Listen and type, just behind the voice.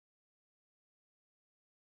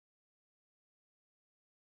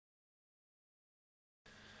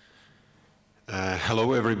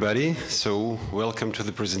Hello everybody, so welcome to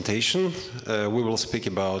the presentation. We will speak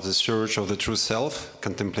about the search of the true self,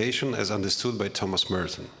 contemplation as understood by Thomas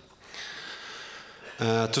Merton.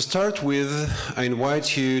 To start with, I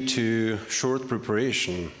invite you to short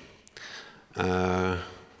preparation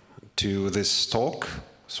to this talk.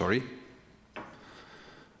 Sorry.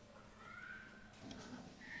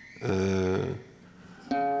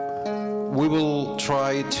 We will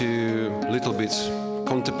try to little bit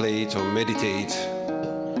contemplate or meditate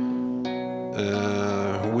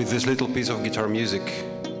with this little piece of guitar music.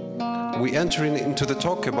 We enter into the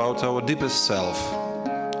talk about our deepest self,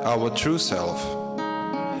 our true self.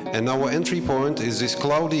 And our entry point is this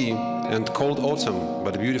cloudy and cold autumn,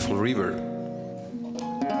 but beautiful river.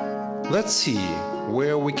 Let's see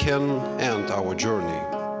where we can end our journey.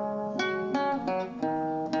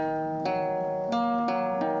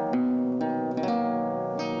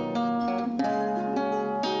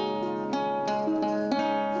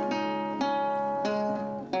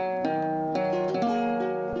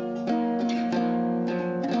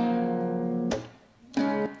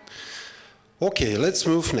 Okay, let's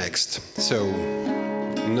move next. So,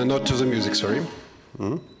 not to the music, sorry.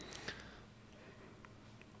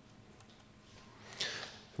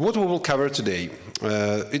 What we will cover today?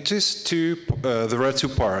 There are two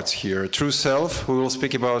parts here. True self, we will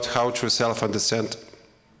speak about how true self understand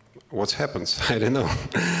what happens, I don't know.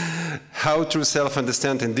 How true self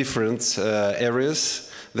understand in different areas.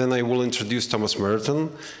 Then I will introduce Thomas Merton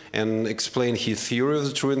and explain his theory of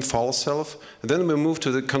the true and false self. Then we move to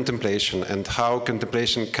the contemplation and how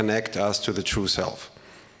contemplation connects us to the true self.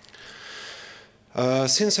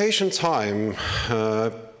 Since ancient time,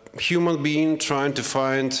 human beings trying to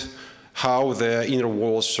find how their inner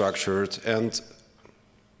world is structured and,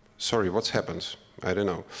 sorry, what happens? I don't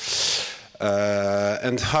know.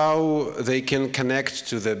 And how they can connect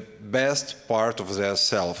to the best part of their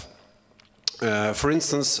self. For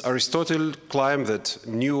instance, Aristotle claimed that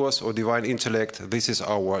nous or divine intellect, this is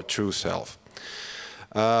our true self.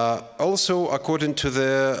 Also, according to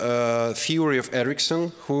the theory of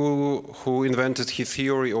Erikson, who invented his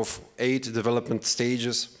theory of 8 development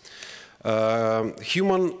stages,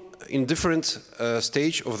 human in different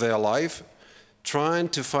stage of their life trying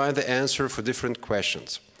to find the answer for different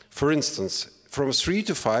questions. For instance, from 3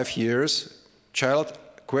 to 5 years, child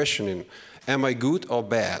questioning, am I good or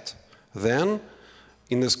bad? Then,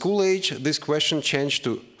 in the school age, this question changed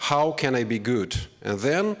to, how can I be good? And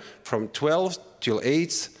then, from 12 till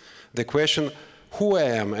 8, the question, who I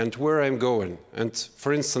am and where I'm going. And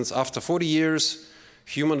for instance, after 40 years,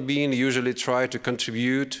 human beings usually try to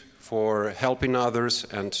contribute for helping others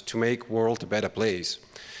and to make the world a better place.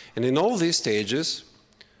 And in all these stages,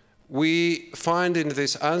 we find in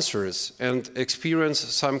these answers and experience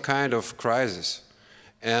some kind of crisis.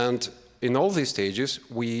 And in all these stages,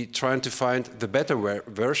 we try to find the better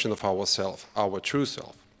version of ourselves, our true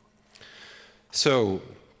self. So,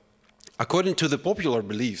 according to the popular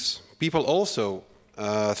beliefs, people also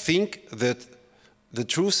think that the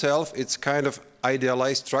true self is kind of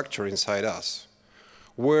idealized structure inside us,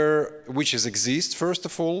 which exists, first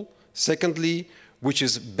of all, secondly, which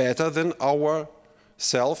is better than our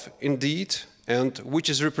self indeed, and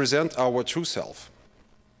which is represent our true self.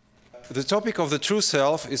 The topic of the true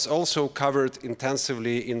self is also covered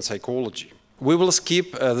intensively in psychology. We will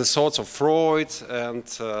skip the thoughts of Freud and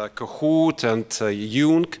Kohut and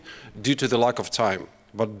Jung due to the lack of time.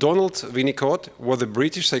 But Donald Winnicott was a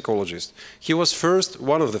British psychologist. He was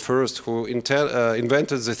one of the first who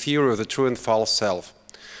invented the theory of the true and false self.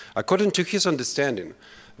 According to his understanding,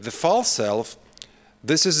 the false self,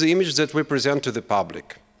 this is the image that we present to the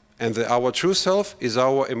public. And our true self is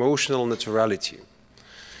our emotional naturality.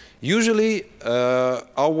 Usually,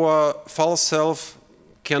 our false self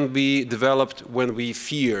can be developed when we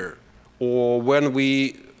fear or when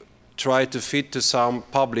we try to fit to some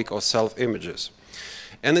public or self-images.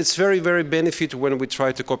 And it's very, very beneficial when we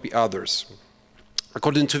try to copy others.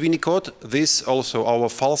 According to Winnicott, this also our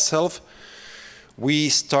false self, we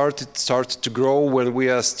start to grow when we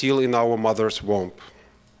are still in our mother's womb.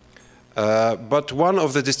 But one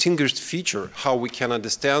of the distinguished features, how we can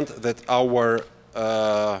understand that our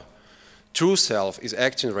true self is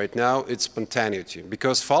acting right now, it's spontaneity.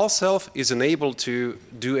 Because false self is unable to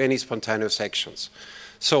do any spontaneous actions.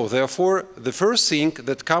 So therefore, the first thing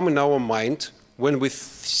that comes in our mind when we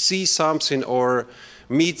see something or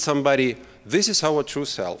meet somebody, this is our true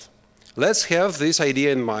self. Let's have this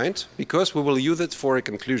idea in mind, because we will use it for a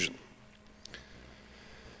conclusion.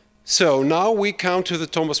 So now we come to the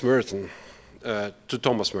Thomas Merton.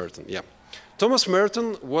 Thomas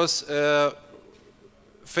Merton was a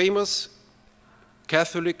famous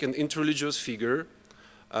Catholic and interreligious figure,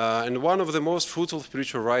 and one of the most fruitful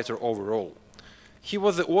spiritual writer overall. He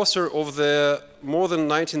was the author of the more than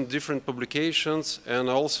 19 different publications and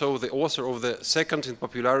also the author of the second in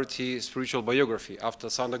popularity spiritual biography after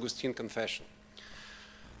St. Augustine Confession.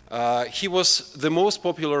 He was the most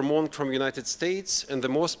popular monk from the United States and the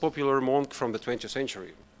most popular monk from the 20th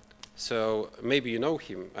century. So maybe you know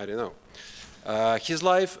him, I don't know. His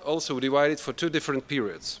life also divided for two different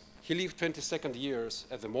periods. He lived 22 years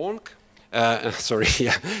as a monk,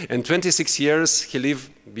 and 26 years he lived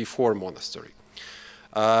before monastery.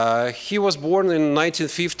 He was born in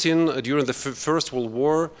 1915 during the First World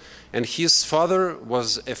War, and his father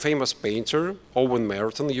was a famous painter, Owen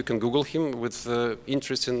Merton. You can Google him with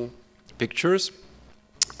interesting pictures.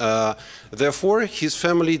 Therefore, his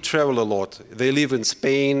family traveled a lot. They live in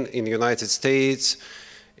Spain, in the United States,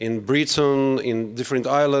 in Britain, in different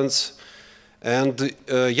islands. And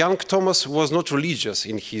young Thomas was not religious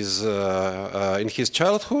in his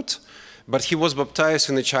childhood, but he was baptized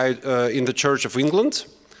in the Church of England.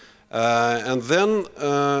 And then,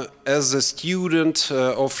 as a student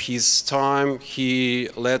of his time, he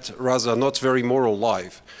led rather not very moral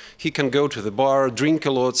life. He can go to the bar, drink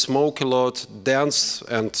a lot, smoke a lot, dance,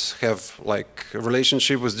 and have like a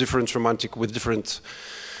relationship with different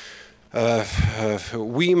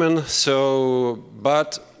women. So,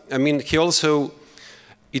 but I mean, he also,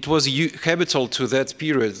 it was habitual to that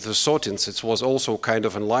period, the Sotins, it was also kind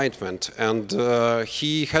of enlightenment. And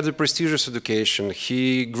he had a prestigious education.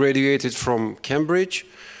 He graduated from Cambridge,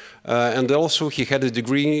 and also he had a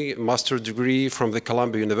degree, master degree from the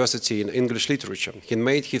Columbia University in English literature. He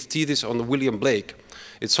made his thesis on William Blake.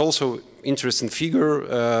 It's also interesting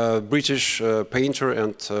figure, British painter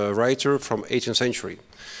and writer from 18th century.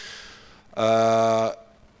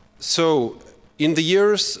 So, in the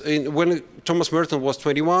years, when Thomas Merton was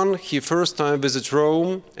 21, he first time visited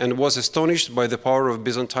Rome and was astonished by the power of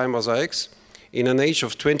Byzantine mosaics. In an age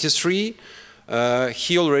of 23,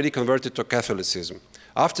 he already converted to Catholicism.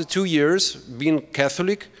 After 2 years being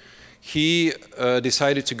Catholic, he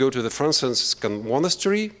decided to go to the Franciscan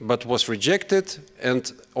monastery, but was rejected.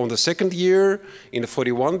 And on the second year, in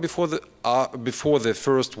 41, before the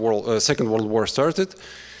Second World War started,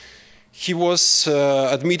 he was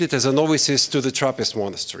admitted as a novice to the Trappist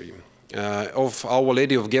monastery of Our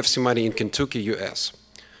Lady of Gethsemane in Kentucky, US.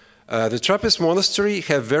 The Trappist monastery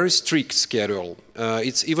have very strict schedule.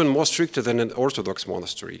 It's even more stricter than an Orthodox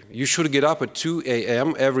monastery. You should get up at 2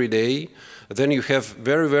 a.m. every day. Then you have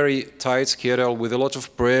very, very tight schedule with a lot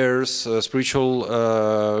of prayers, spiritual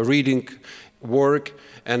reading, work,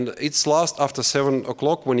 and it's last after 7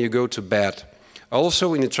 o'clock when you go to bed.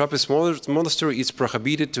 Also, in the Trappist monastery, it's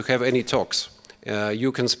prohibited to have any talks.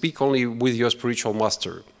 You can speak only with your spiritual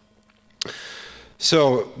master.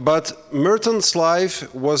 So, but Merton's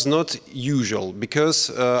life was not usual, because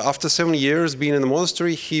after 7 years being in the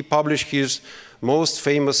monastery, he published his most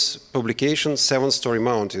famous publication, 7 Storey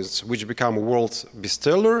Mountains, which became a world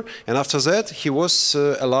bestseller. And after that, he was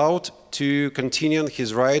allowed to continue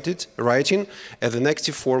his writing as an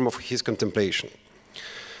active form of his contemplation.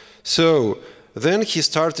 So, then he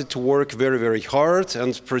started to work very, very hard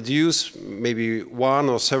and produce maybe 1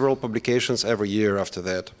 or several publications every year after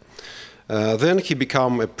that. Then he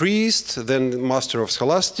became a priest, then master of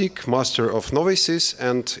scholastic, master of novices,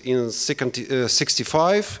 and in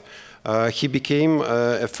 65 he became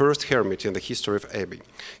a first hermit in the history of Abbey.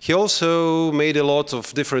 He also made a lot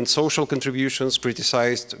of different social contributions,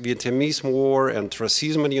 criticized Vietnamese war and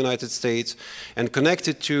racism in the United States, and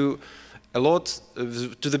connected to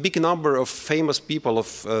the big number of famous people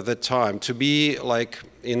of that time, to be like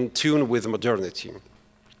in tune with modernity.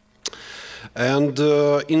 And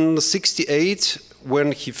in '68,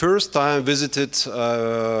 when he first time visited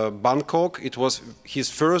Bangkok, it was his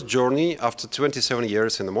first journey after 27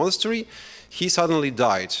 years in the monastery, he suddenly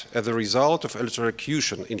died as a result of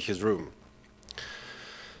electrocution in his room.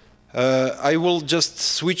 I will just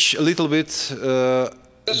switch a little bit the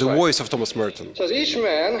voice of Thomas Merton. It says each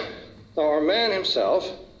man, or man himself,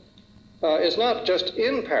 is not just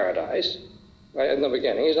in paradise, right, in the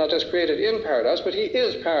beginning. He's not just created in paradise, but he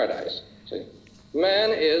is paradise. See?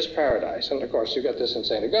 Man is paradise. And of course, you get this in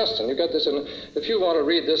St. Augustine. You get this in, if you want to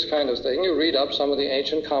read this kind of thing, you read up some of the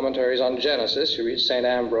ancient commentaries on Genesis. You read St.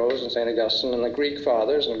 Ambrose and St. Augustine and the Greek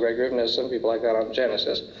fathers and Gregory of Nyssa and people like that on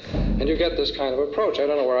Genesis. And you get this kind of approach. I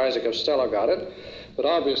don't know where Isaac of Stella got it, but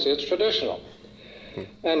obviously it's traditional.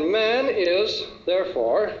 And man is,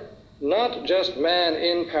 therefore, not just man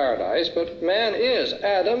in paradise, but man is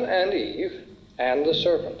Adam and Eve and the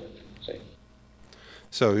serpent. See?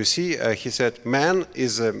 So you see, he said, man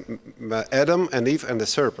is Adam and Eve and the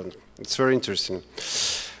serpent. It's very interesting.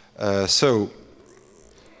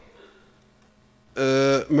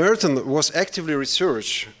 Merton was actively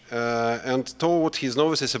researched and taught his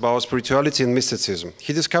novices about spirituality and mysticism.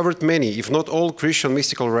 He discovered many, if not all, Christian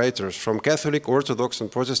mystical writers from Catholic, Orthodox,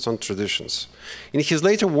 and Protestant traditions. In his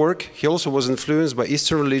later work, he also was influenced by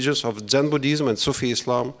Eastern religions of Zen Buddhism and Sufi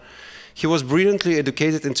Islam. He was brilliantly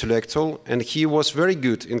educated intellectual, and he was very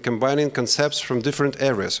good in combining concepts from different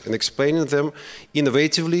areas and explaining them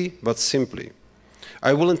innovatively but simply.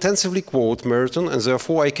 I will intensively quote Merton, and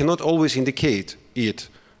therefore I cannot always indicate it,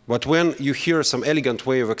 but when you hear some elegant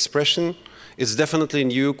way of expression, it's definitely a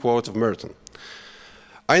new quote of Merton.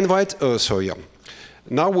 I invite,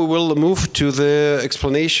 now we will move to the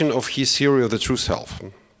explanation of his theory of the true self.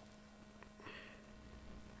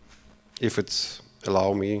 If it's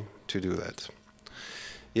allow me to do that.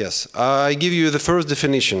 Yes, I give you the first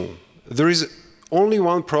definition. There is only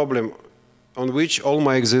one problem on which all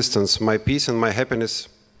my existence, my peace and my happiness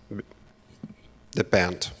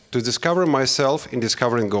depend. To discover myself in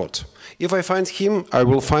discovering God. If I find Him, I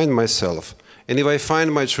will find myself. And if I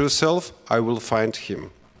find my true self, I will find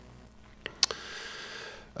Him.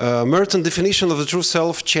 Merton's definition of the true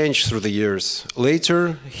self changed through the years.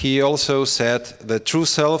 Later, he also said that true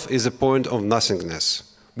self is a point of nothingness,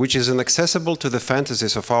 which is inaccessible to the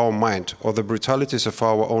fantasies of our mind or the brutalities of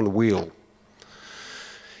our own will.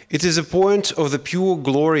 It is a point of the pure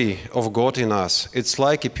glory of God in us. It's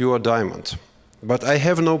like a pure diamond. But I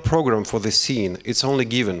have no program for the scene, it's only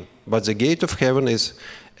given. But the gate of heaven is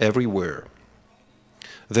everywhere.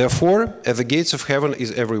 Therefore, as the gates of heaven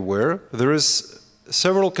is everywhere, there is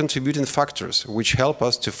several contributing factors which help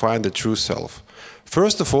us to find the true self.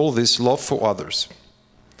 First of all, this love for others.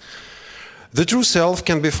 The true self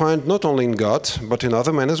can be found not only in God, but in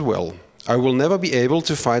other men as well. I will never be able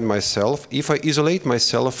to find myself if I isolate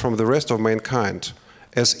myself from the rest of mankind,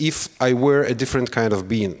 as if I were a different kind of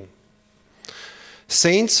being.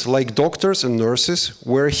 Saints, like doctors and nurses,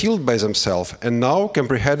 were healed by themselves and now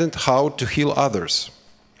comprehended how to heal others.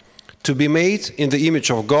 To be made in the image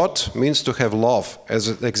of God means to have love as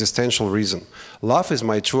an existential reason. Love is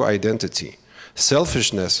my true identity.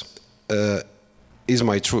 Selflessness is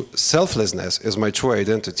my true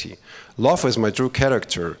identity. Love is my true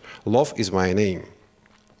character. Love is my name.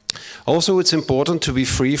 Also, it's important to be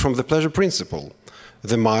free from the pleasure principle.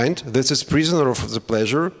 The mind that is prisoner of the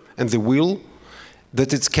pleasure and the will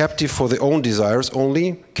that is captive for their own desires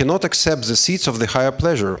only cannot accept the seeds of the higher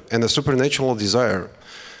pleasure and the supernatural desire.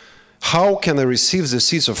 How can I receive the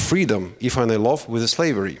seeds of freedom if I'm in love with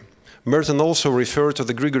slavery? Merton also referred to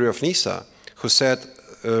the Gregory of Nyssa, who said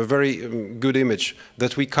a very good image,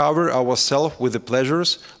 that we cover ourselves with the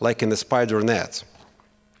pleasures like in a spider net.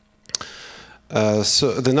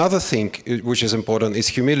 So another thing which is important is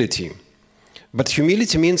humility. But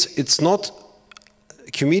humility means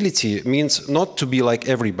not to be like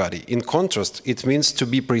everybody. In contrast, it means to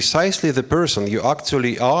be precisely the person you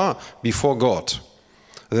actually are before God.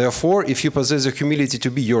 Therefore, if you possess the humility to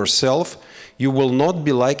be yourself, you will not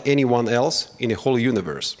be like anyone else in the whole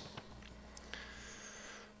universe.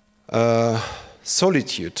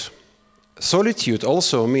 Solitude. Solitude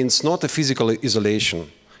also means not a physical isolation.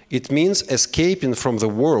 It means escaping from the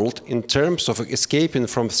world in terms of escaping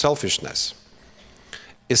from selfishness.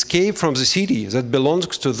 Escape from the city that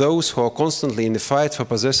belongs to those who are constantly in the fight for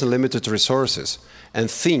possessing limited resources and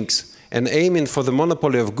things, and aiming for the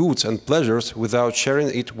monopoly of goods and pleasures without sharing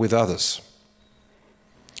it with others.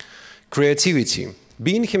 Creativity.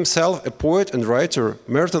 Being himself a poet and writer,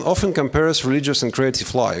 Merton often compares religious and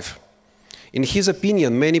creative life. In his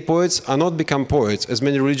opinion, many poets are not become poets, as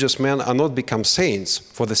many religious men are not become saints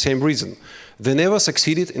for the same reason. They never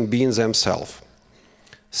succeeded in being themselves.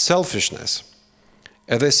 Selfishness.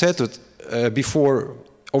 As I said before,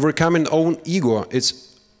 overcoming own ego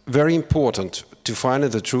is very important to find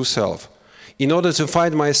the true self. In order to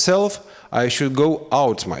find myself, I should go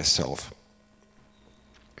out myself.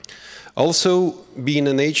 Also, being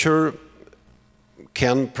in nature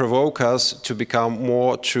can provoke us to become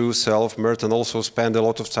more true self. Merton also spent a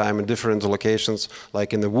lot of time in different locations,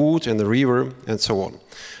 like in the wood, in the river, and so on.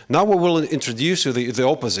 Now we will introduce you the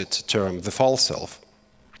opposite term, the false self.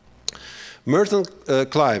 Merton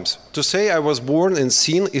claims, to say I was born in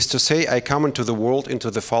sin is to say I come into the world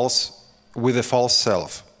with a false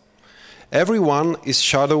self. Everyone is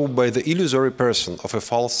shadowed by the illusory person of a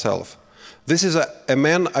false self. This is a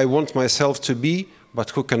man I want myself to be, but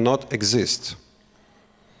who cannot exist.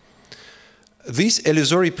 This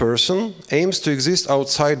illusory person aims to exist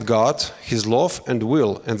outside God, His love and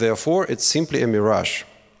will, and therefore it's simply a mirage.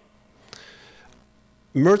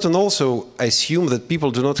 Merton also assumed that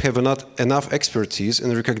people do not have enough expertise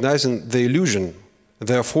in recognizing the illusion.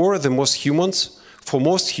 Therefore, for most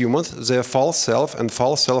humans, their false self and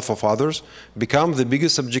false self of others become the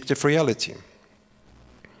biggest objective reality.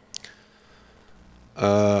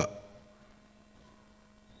 As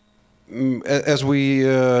we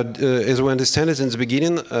understand it in the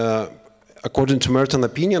beginning, according to Merton's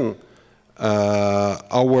opinion,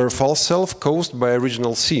 our false self caused by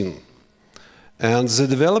original sin. And the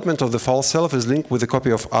development of the false self is linked with a copy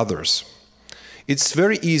of others. It's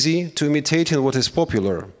very easy to imitate in what is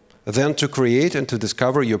popular, than to create and to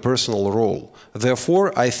discover your personal role.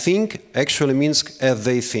 Therefore, I think actually means as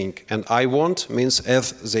they think, and I want means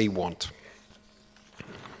as they want.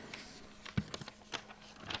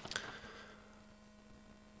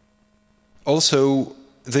 Also,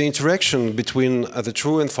 the interaction between the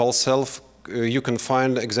true and false self, you can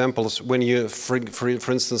find examples when you,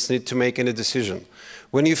 for instance, need to make any decision.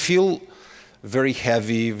 When you feel very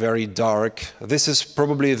heavy, very dark, this is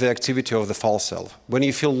probably the activity of the false self. When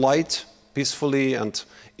you feel light, peacefully and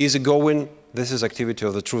easygoing, this is activity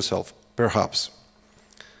of the true self, perhaps.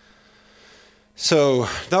 So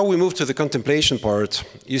now we move to the contemplation part.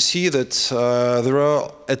 You see that there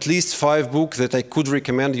are at least 5 books that I could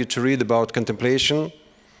recommend you to read about contemplation,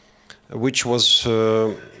 which was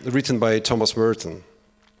written by Thomas Merton.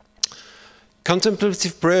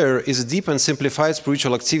 Contemplative prayer is a deep and simplified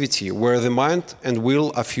spiritual activity where the mind and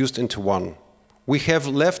will are fused into one. We have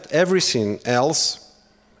left everything else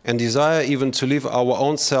and desire even to live our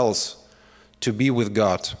own selves to be with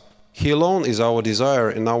God. He alone is our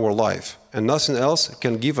desire in our life, and nothing else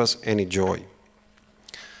can give us any joy.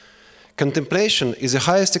 Contemplation is the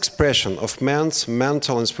highest expression of man's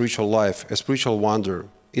mental and spiritual life, a spiritual wonder.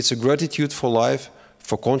 It's a gratitude for life,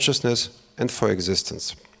 for consciousness, and for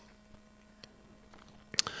existence.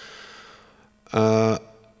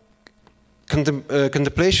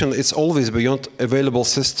 Contemplation is always beyond available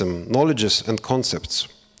system, knowledges, and concepts.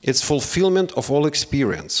 It's fulfillment of all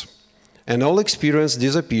experience. And all experience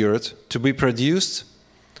disappeared to be produced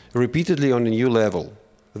repeatedly on a new level.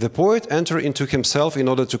 The poet enters into himself in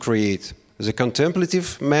order to create. The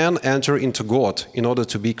contemplative man enters into God in order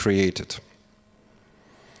to be created.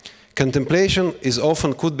 Contemplation is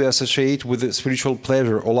often could be associated with spiritual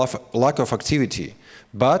pleasure or lack of activity,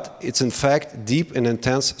 but it's in fact deep and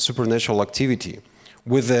intense supernatural activity,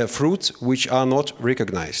 with the fruits which are not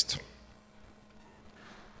recognized.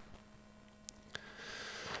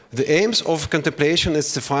 The aims of contemplation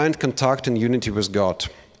is to find contact and unity with God.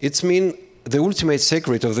 It means the ultimate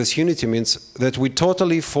secret of this unity means that we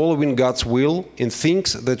totally follow in God's will in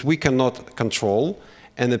things that we cannot control,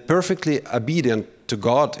 and are perfectly obedient to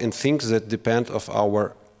God in things that depend on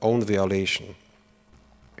our own violation.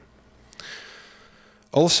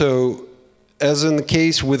 Also, as in the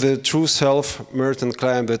case with the true self, Merton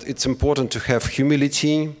claimed that it's important to have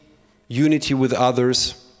humility, unity with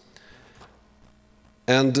others,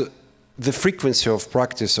 and the frequency of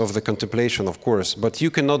practice of the contemplation, of course, but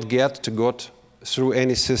you cannot get to God through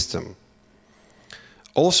any system.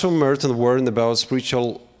 Also, Merton warned about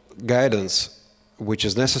spiritual guidance, which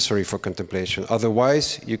is necessary for contemplation.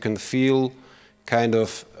 Otherwise, you can feel kind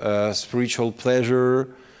of spiritual pleasure,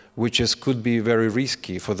 which could be very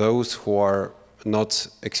risky for those who are not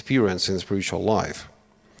experienced in spiritual life.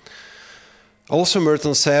 Also,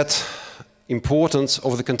 Merton said importance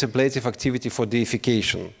of the contemplative activity for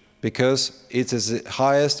deification, because it is the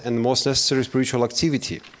highest and most necessary spiritual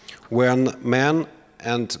activity when man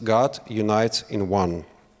and God unite in one.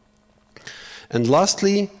 And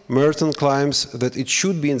lastly, Merton claims that it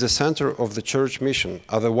should be in the center of the church mission.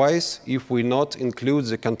 Otherwise, if we not include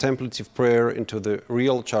the contemplative prayer into the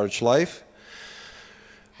real church life,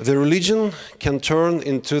 the religion can turn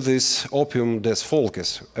into this opium des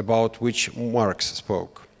volkes, about which Marx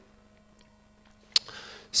spoke.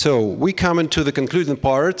 So, we come into the concluding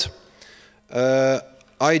part.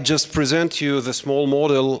 I just present you the small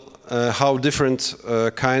model, how different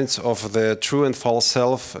kinds of the true and false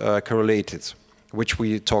self correlated, which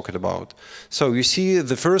we talked about. So you see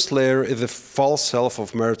the first layer is the false self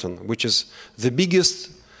of Merton, which is the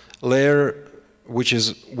biggest layer which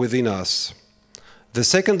is within us. The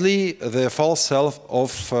secondly, the false self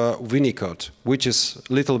of Winnicott, which is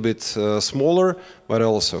a little bit smaller, but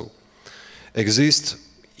also exists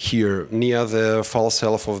here near the false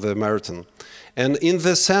self of the Merton. And in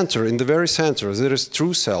the center, in the very center, there is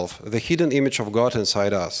true self, the hidden image of God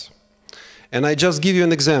inside us. And I just give you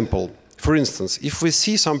an example. For instance, if we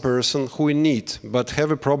see some person who in need but have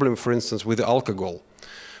a problem, for instance, with alcohol,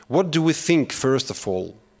 what do we think first of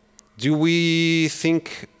all? Do we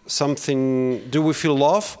think something, do we feel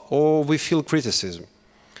love or we feel criticism?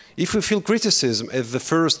 If we feel criticism as the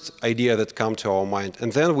first idea that comes to our mind,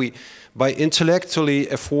 and then we, by intellectually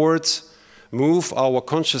efforts, move our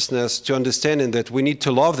consciousness to understanding that we need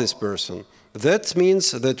to love this person, that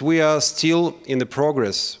means that we are still in the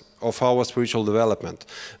progress of our spiritual development.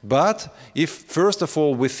 But if, first of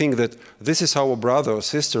all, we think that this is our brother or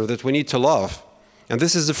sister that we need to love, and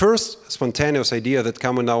this is the first spontaneous idea that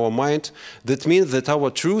comes in our mind, that means that our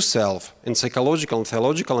true self in psychological and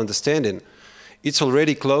theological understanding, it's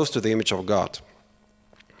already close to the image of God.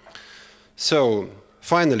 So,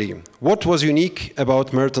 finally, what was unique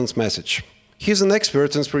about Merton's message? He's an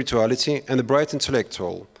expert in spirituality and a bright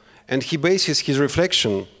intellectual, and he bases his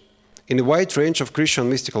reflection in a wide range of Christian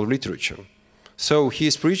mystical literature. So he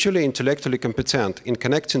is spiritually, intellectually competent in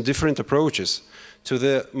connecting different approaches to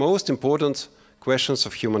the most important questions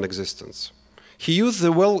of human existence. He used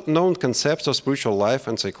the well-known concepts of spiritual life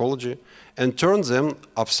and psychology and turned them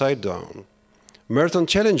upside down. Merton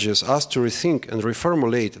challenges us to rethink and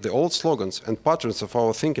reformulate the old slogans and patterns of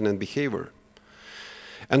our thinking and behavior.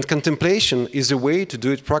 And contemplation is a way to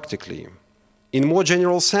do it practically. In more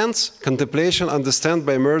general sense, contemplation understood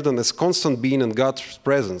by Merton as constant being in God's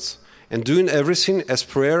presence and doing everything as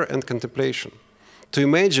prayer and contemplation. To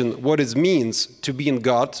imagine what it means to be in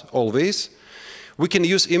God always, we can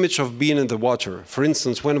use image of being in the water. For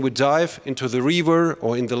instance, when we dive into the river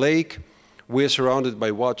or in the lake, we are surrounded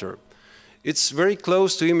by water. It's very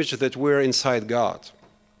close to image that we're inside God.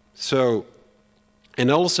 So, and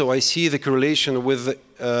also I see the correlation with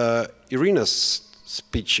Irena's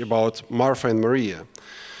speech about Martha and Maria.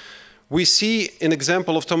 We see an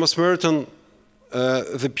example of Thomas Merton,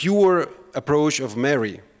 the pure approach of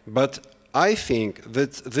Mary, but I think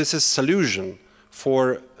that this is solution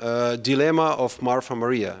for dilemma of Martha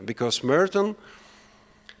Maria, because Merton,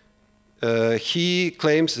 he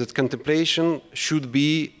claims that contemplation should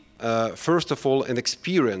be first of all an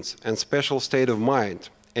experience and special state of mind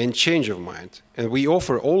and change of mind, and we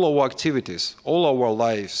offer all our activities, all our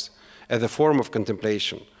lives as a form of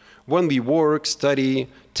contemplation. When we work, study,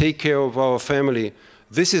 take care of our family,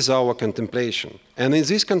 this is our contemplation. And in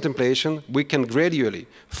this contemplation, we can gradually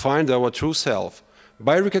find our true self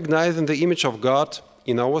by recognizing the image of God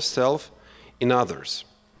in ourselves, in others.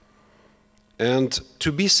 And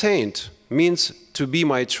to be saint means to be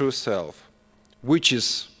my true self, which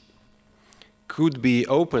could be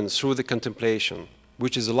opened through the contemplation,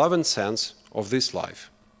 which is the love and sense of this life.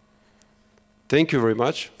 Thank you very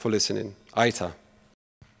much for listening. Aita.